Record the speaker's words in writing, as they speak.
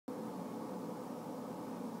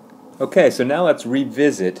Okay, so now let's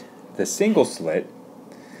revisit the single slit,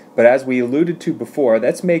 but as we alluded to before,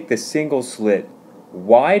 let's make the single slit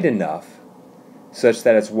wide enough such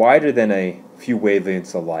that it's wider than a few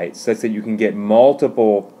wavelengths of light, such that you can get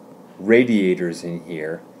multiple radiators in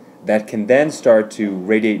here that can then start to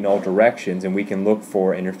radiate in all directions, and we can look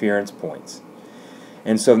for interference points.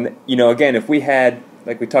 And so, again, if we had,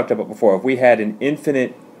 like we talked about before, if we had an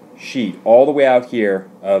infinite sheet all the way out here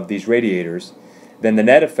of these radiators, then the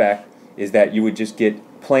net effect is that you would just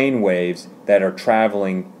get plane waves that are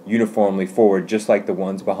traveling uniformly forward, just like the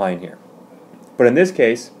ones behind here. But in this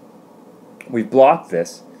case, we've blocked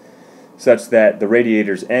this such that the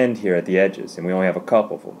radiators end here at the edges, and we only have a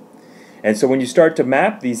couple of them. And so when you start to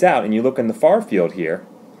map these out and you look in the far field here,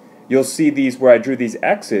 you'll see these where I drew these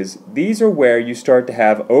X's. These are where you start to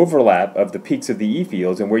have overlap of the peaks of the E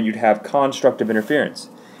fields and where you'd have constructive interference.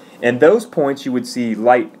 And those points you would see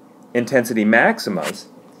light intensity maximas,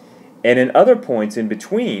 and in other points in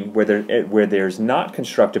between where there's not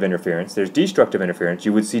constructive interference, there's destructive interference,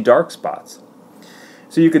 you would see dark spots.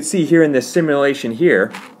 So you could see here in this simulation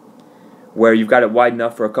here, where you've got it wide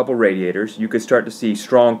enough for a couple radiators, you could start to see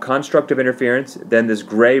strong constructive interference, then this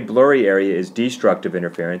gray blurry area is destructive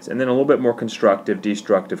interference, and then a little bit more constructive,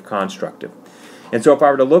 destructive, constructive. And so if I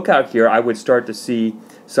were to look out here, I would start to see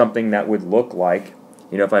something that would look like,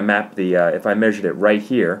 if I mapped if I measured it right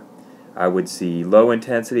here, I would see low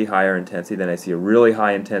intensity, higher intensity, then I see a really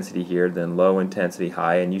high intensity here, then low intensity,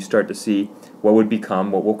 high, and you start to see what would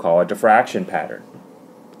become what we'll call a diffraction pattern.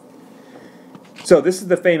 So this is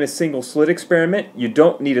the famous single slit experiment. You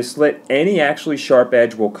don't need a slit. Any actually sharp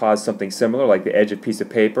edge will cause something similar, like the edge of a piece of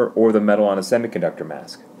paper or the metal on a semiconductor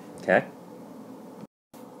mask. Okay?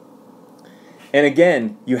 And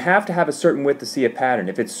again, you have to have a certain width to see a pattern.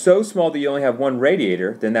 If it's so small that you only have one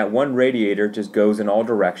radiator, then that one radiator just goes in all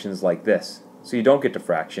directions like this. So you don't get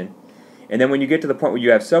diffraction. And then when you get to the point where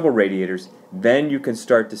you have several radiators, then you can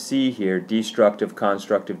start to see here destructive,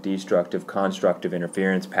 constructive, destructive, constructive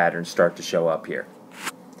interference patterns start to show up here.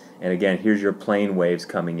 And again, here's your plane waves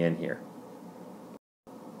coming in here.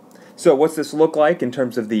 So what's this look like in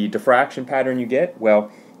terms of the diffraction pattern you get? Well,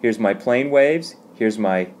 here's my plane waves, here's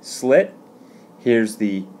my slit, here's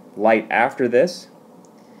the light after this.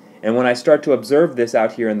 And when I start to observe this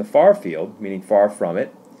out here in the far field, meaning far from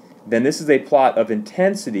it, then this is a plot of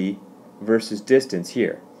intensity versus distance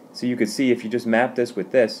here. So you could see if you just map this with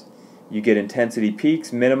this, you get intensity peaks,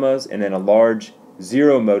 minimas, and then a large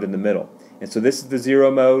zero mode in the middle. And so this is the zero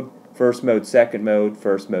mode, first mode, second mode,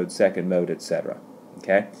 first mode, second mode, etc.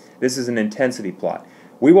 Okay? This is an intensity plot.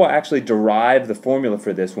 We will actually derive the formula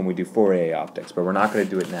for this when we do Fourier optics, but we're not going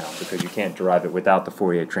to do it now because you can't derive it without the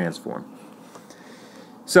Fourier transform.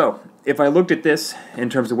 So if I looked at this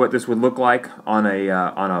in terms of what this would look like on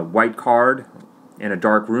a white card in a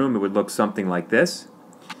dark room, it would look something like this.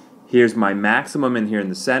 Here's my maximum in here in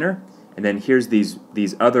the center, and then here's these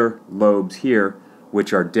other lobes here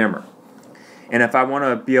which are dimmer. And if I want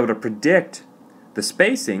to be able to predict the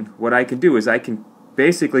spacing, what I can do is I can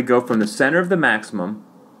basically go from the center of the maximum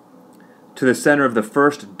to the center of the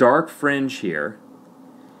first dark fringe here,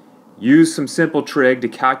 use some simple trig to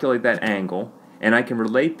calculate that angle, and I can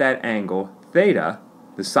relate that angle, theta,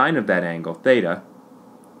 the sine of that angle, theta,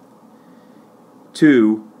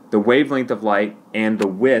 to the wavelength of light and the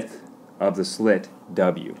width of the slit,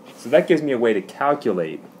 W. So that gives me a way to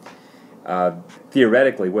calculate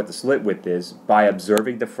theoretically what the slit width is by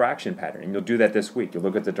observing the diffraction pattern. And you'll do that this week. You'll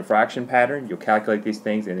look at the diffraction pattern, you'll calculate these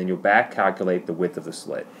things, and then you'll back calculate the width of the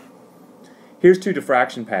slit. Here's two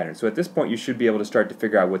diffraction patterns. So at this point you should be able to start to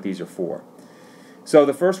figure out what these are for. So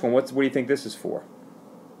the first one, what do you think this is for?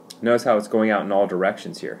 Notice how it's going out in all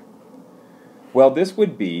directions here. Well, this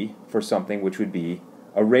would be for something which would be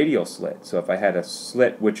a radial slit. So if I had a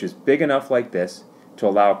slit which is big enough like this to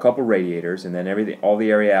allow a couple radiators, and then all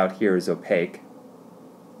the area out here is opaque.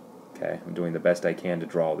 Okay, I'm doing the best I can to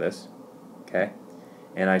draw this. Okay,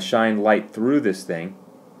 and I shine light through this thing.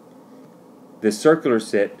 This circular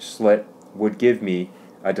slit would give me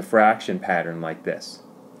a diffraction pattern like this.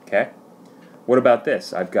 Okay, what about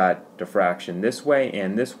this? I've got diffraction this way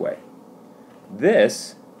and this way.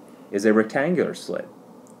 This is a rectangular slit.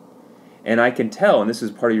 And I can tell, and this is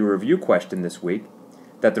part of your review question this week,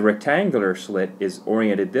 that the rectangular slit is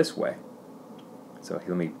oriented this way. So let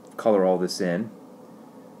me color all this in.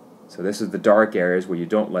 So this is the dark areas where you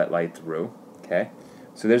don't let light through. Okay,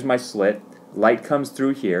 so there's my slit. Light comes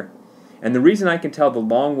through here. And the reason I can tell the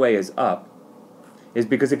long way is up is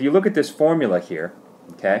because if you look at this formula here,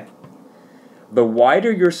 okay, the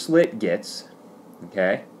wider your slit gets,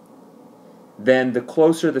 okay, then the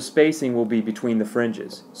closer the spacing will be between the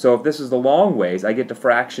fringes. So if this is the long ways, I get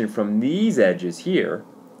diffraction from these edges here.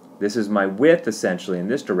 This is my width essentially in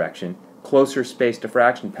this direction, closer spaced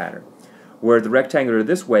diffraction pattern. Where the rectangular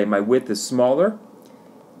this way, my width is smaller,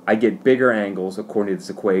 I get bigger angles according to this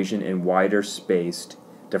equation and wider spaced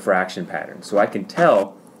diffraction pattern. So I can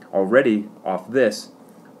tell already off this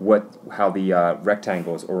how the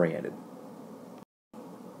rectangle is oriented.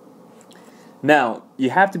 Now,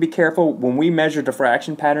 you have to be careful. When we measure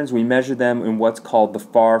diffraction patterns, we measure them in what's called the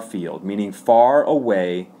far field, meaning far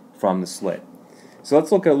away from the slit. So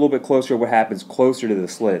let's look at a little bit closer at what happens closer to the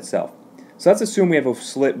slit itself. So let's assume we have a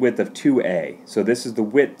slit width of 2A. So this is the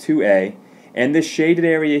width 2A, and this shaded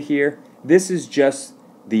area here, this is just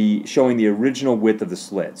showing the original width of the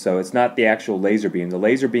slit. So it's not the actual laser beam. The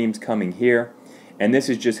laser beam's coming here, and this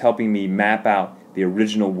is just helping me map out the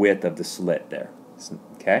original width of the slit there.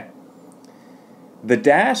 Okay? The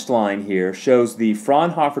dashed line here shows the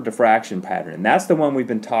Fraunhofer diffraction pattern, and that's the one we've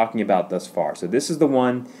been talking about thus far. So this is the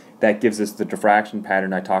one that gives us the diffraction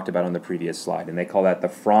pattern I talked about on the previous slide, and they call that the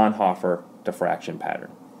Fraunhofer diffraction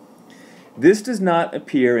pattern. This does not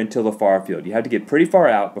appear until the far field. You have to get pretty far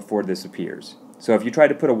out before this appears. So if you try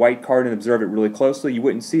to put a white card and observe it really closely, you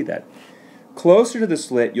wouldn't see that. Closer to the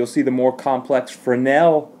slit, you'll see the more complex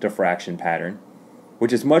Fresnel diffraction pattern,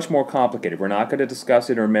 which is much more complicated. We're not going to discuss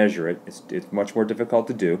it or measure it. It's much more difficult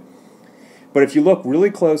to do. But if you look really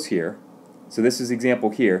close here, so this is example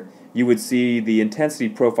here, you would see the intensity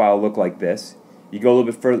profile look like this. You go a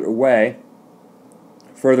little bit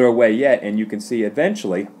further away yet, and you can see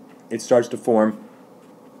eventually it starts to form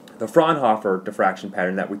the Fraunhofer diffraction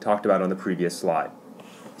pattern that we talked about on the previous slide.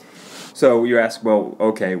 So you ask, well,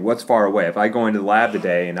 okay, what's far away? If I go into the lab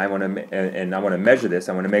today and I want to measure this,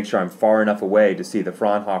 I want to make sure I'm far enough away to see the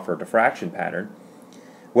Fraunhofer diffraction pattern.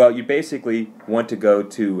 Well, you basically want to go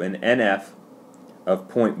to an NF of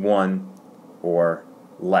 0.1 or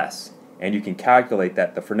less, and you can calculate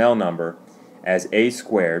that the Fresnel number as a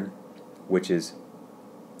squared, which is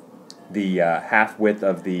the half width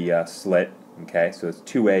of the slit. Okay, so it's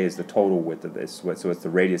 2a is the total width of this slit, so it's the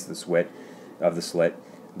radius of the slit.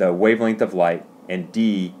 The wavelength of light, and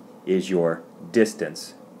d is your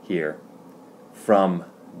distance here from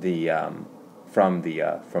the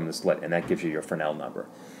slit, and that gives you your Fresnel number.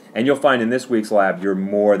 And you'll find in this week's lab you're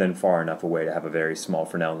more than far enough away to have a very small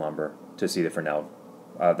Fresnel number to see the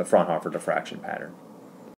Fraunhofer diffraction pattern.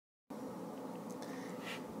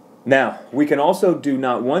 Now, we can also do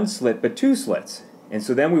not one slit but two slits, and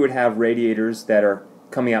so then we would have radiators that are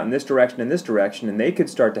coming out in this direction and they could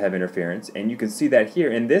start to have interference, and you can see that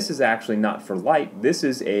here. And this is actually not for light, this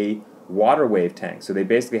is a water wave tank. So they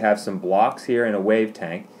basically have some blocks here in a wave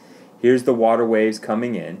tank. Here's the water waves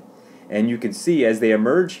coming in, and you can see as they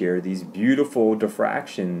emerge here these beautiful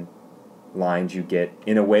diffraction lines you get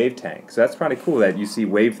in a wave tank. So that's pretty cool that you see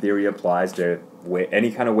wave theory applies to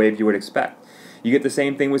any kind of wave you would expect. You get the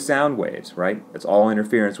same thing with sound waves, right? It's all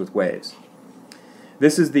interference with waves.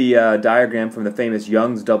 This is the diagram from the famous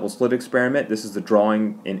Young's Double-Slit Experiment. This is the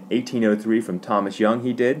drawing in 1803 from Thomas Young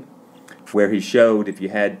he did, where he showed if you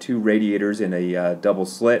had two radiators in a double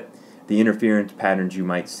slit, the interference patterns you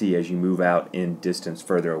might see as you move out in distance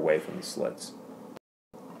further away from the slits.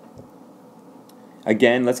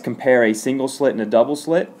 Again, let's compare a single slit and a double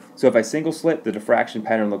slit. So if I single slit, the diffraction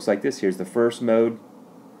pattern looks like this. Here's the first mode,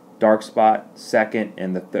 dark spot, second,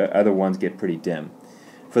 and the other ones get pretty dim.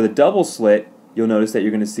 For the double slit, you'll notice that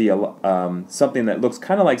you're going to see something that looks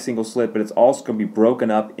kind of like single slit, but it's also going to be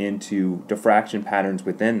broken up into diffraction patterns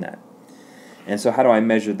within that. And so how do I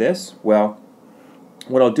measure this? Well,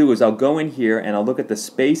 what I'll do is I'll go in here and I'll look at the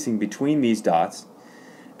spacing between these dots.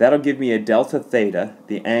 That'll give me a delta theta,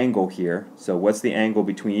 the angle here. So what's the angle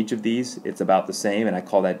between each of these? It's about the same, and I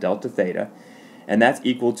call that delta theta. And that's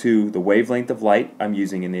equal to the wavelength of light I'm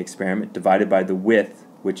using in the experiment divided by the width,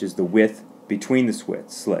 which is the width between the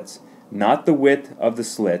slits. Not the width of the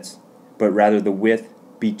slits, but rather the width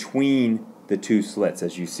between the two slits,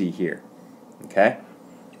 as you see here. Okay?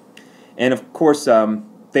 And of course,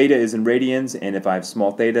 theta is in radians, and if I have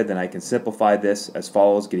small theta, then I can simplify this as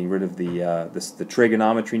follows, getting rid of the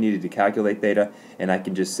trigonometry needed to calculate theta, and I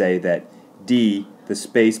can just say that d, the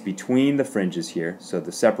space between the fringes here, so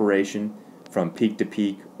the separation from peak to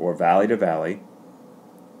peak or valley to valley,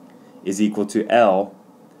 is equal to L,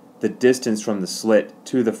 the distance from the slit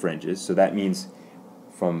to the fringes. So that means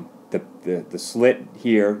from the slit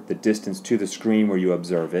here, the distance to the screen where you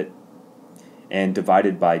observe it, and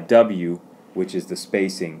divided by W, which is the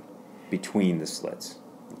spacing between the slits.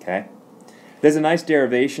 Okay? There's a nice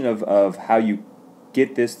derivation of how you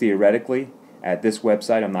get this theoretically at this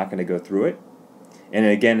website. I'm not going to go through it. And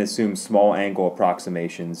again, assume small angle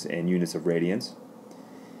approximations in units of radians.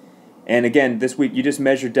 And again, this week you just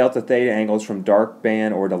measure delta theta angles from dark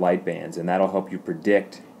band or to light bands, and that'll help you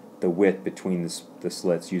predict the width between the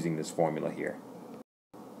slits using this formula here.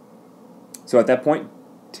 So at that point,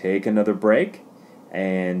 take another break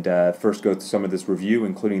and first go through some of this review,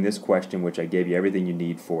 including this question, which I gave you everything you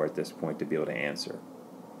need for at this point to be able to answer.